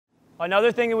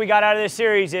Another thing that we got out of this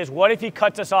series is, what if he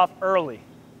cuts us off early?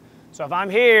 So if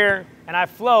I'm here and I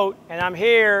float and I'm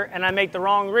here and I make the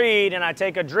wrong read and I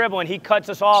take a dribble and he cuts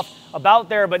us off about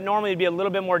there, but normally it'd be a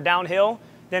little bit more downhill,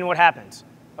 then what happens?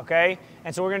 Okay?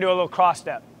 And so we're going to do a little cross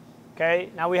step.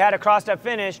 Okay? Now we had a cross step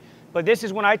finish, but this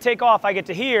is when I take off, I get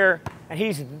to here, and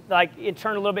he's like, it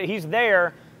turned a little bit, he's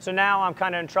there, so now I'm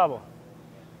kind of in trouble.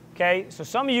 Okay? So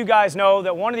some of you guys know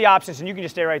that one of the options, and you can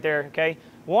just stay right there, okay?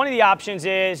 One of the options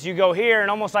is you go here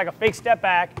and almost like a fake step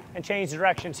back and change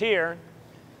directions here.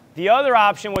 The other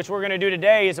option, which we're going to do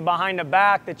today, is a behind the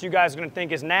back that you guys are going to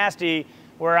think is nasty,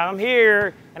 where I'm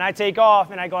here and I take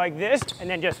off and I go like this and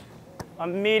then just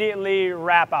immediately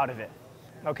wrap out of it.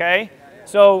 Okay?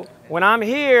 So when I'm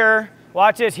here,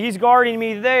 watch this, he's guarding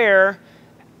me there,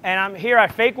 and I'm here, I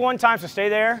fake one time, so stay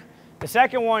there. The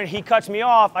second one, he cuts me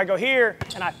off, I go here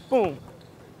and I boom.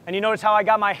 And you notice how I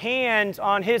got my hands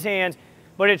on his hands,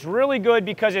 but it's really good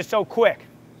because it's so quick.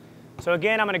 So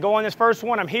again, I'm going to go on this first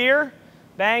one, I'm here.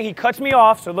 Bang, he cuts me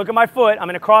off, so look at my foot. I'm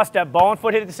going to cross step, ball and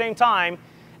foot hit at the same time.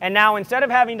 And now instead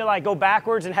of having to like go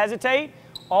backwards and hesitate,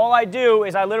 all I do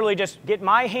is I literally just get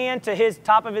my hand to his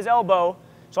top of his elbow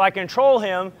so I control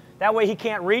him. That way he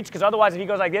can't reach, because otherwise if he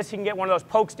goes like this, he can get one of those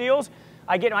poke steals.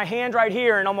 I get my hand right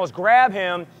here and almost grab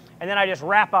him, and then I just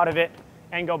wrap out of it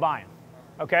and go by him.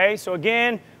 Okay, so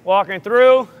again, walking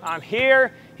through, I'm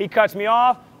here, he cuts me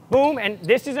off, boom, and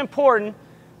this is important.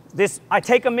 I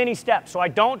take a mini step, so I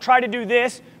don't try to do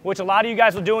this, which a lot of you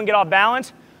guys will do and get off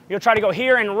balance. You'll try to go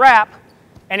here and wrap,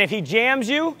 and if he jams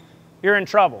you, you're in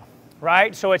trouble,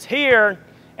 right? So it's here,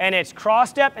 and it's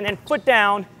cross step, and then foot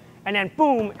down, and then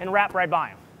boom, and wrap right by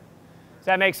him. Does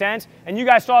that make sense? And you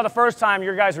guys saw the first time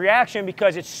your guys' reaction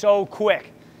because it's so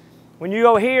quick. When you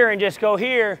go here and just go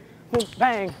here, boom,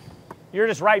 bang, you're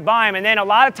just right by him. And then a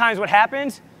lot of times what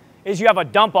happens is you have a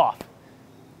dump off.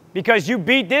 Because you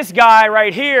beat this guy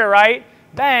right here, right?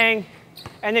 Bang.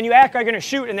 And then you act like you're going to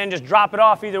shoot and then just drop it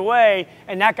off either way.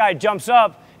 And that guy jumps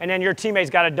up and then your teammate's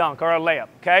got a dunk or a layup,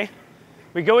 okay?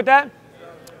 We good with that?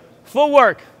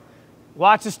 Footwork.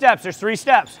 Watch the steps. There's 3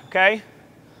 steps, okay?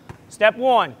 Step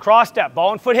 1, cross step,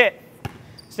 ball and foot hit.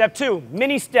 Step 2,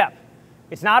 mini step.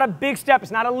 It's not a big step.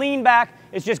 It's not a lean back.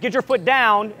 It's just get your foot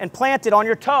down and plant it on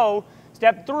your toe.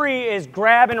 Step 3 is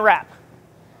grab and wrap.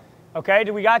 Okay,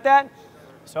 do we got that?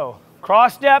 So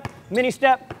cross step, mini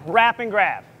step, wrap and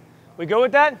grab. We go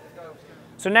with that?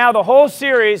 So now the whole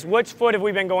series, which foot have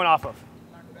we been going off of?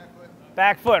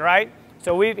 Back foot, right?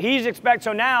 So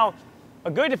so now a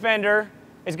good defender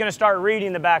is going to start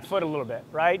reading the back foot a little bit,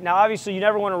 right? Now obviously you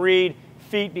never want to read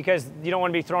feet because you don't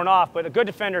want to be thrown off, but a good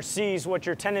defender sees what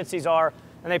your tendencies are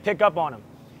and they pick up on them.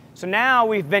 So now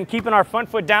we've been keeping our front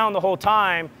foot down the whole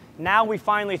time. Now we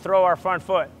finally throw our front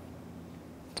foot.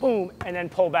 Boom, and then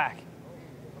pull back.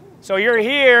 So you're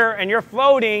here and you're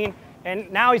floating,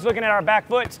 and now he's looking at our back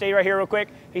foot. Stay right here real quick.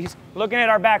 He's looking at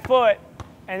our back foot,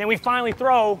 and then we finally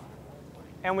throw,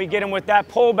 and we get him with that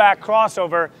pullback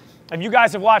crossover. If you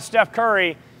guys have watched Steph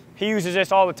Curry, he uses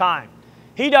this all the time.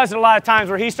 He does it a lot of times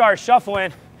where he starts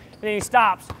shuffling, and then he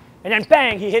stops, and then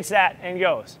bang, he hits that and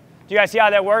goes. Do you guys see how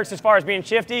that works as far as being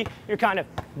shifty? You're kind of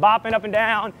bopping up and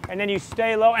down, and then you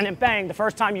stay low, and then bang, the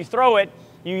first time you throw it,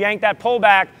 you yank that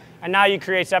pullback, and now you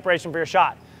create separation for your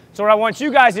shot. So what I want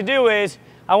you guys to do is,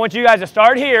 I want you guys to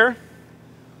start here,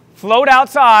 float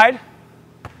outside,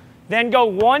 then go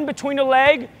one between the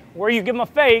leg where you give them a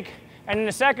fake, and then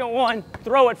the second one,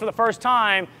 throw it for the first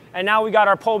time, and now we got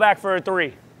our pullback for a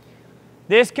 3.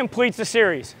 This completes the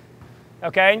series,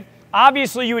 okay?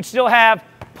 Obviously, you would still have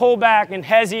pullback and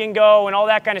hezzy and go and all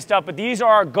that kind of stuff, but these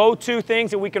are our go-to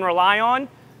things that we can rely on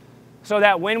so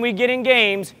that when we get in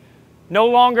games, no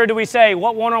longer do we say,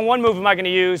 what one-on-one move am I going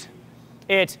to use?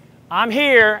 It's, I'm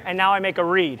here, and now I make a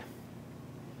read.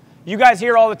 You guys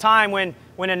hear all the time when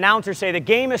announcers say, the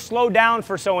game is slowed down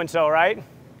for so-and-so, right?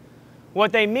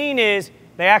 What they mean is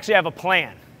they actually have a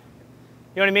plan.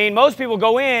 You know what I mean? Most people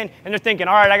go in, and they're thinking,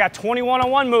 all right, I got 20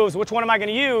 one-on-one moves. Which one am I going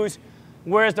to use?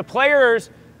 Whereas the players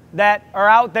that are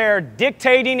out there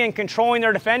dictating and controlling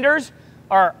their defenders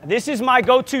are, this is my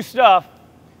go-to stuff.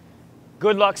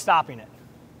 Good luck stopping it.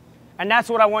 And that's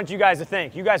what I want you guys to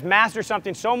think. You guys master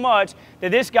something so much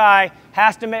that this guy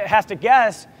has to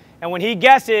guess, and when he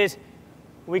guesses,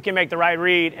 we can make the right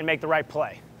read and make the right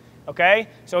play. Okay?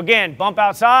 So again, bump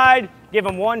outside, give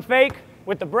him one fake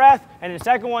with the breath, and the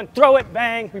second one, throw it,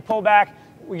 bang, we pull back,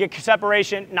 we get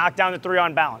separation, knock down the 3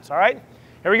 on balance. All right?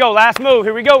 Here we go, last move,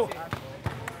 here we go.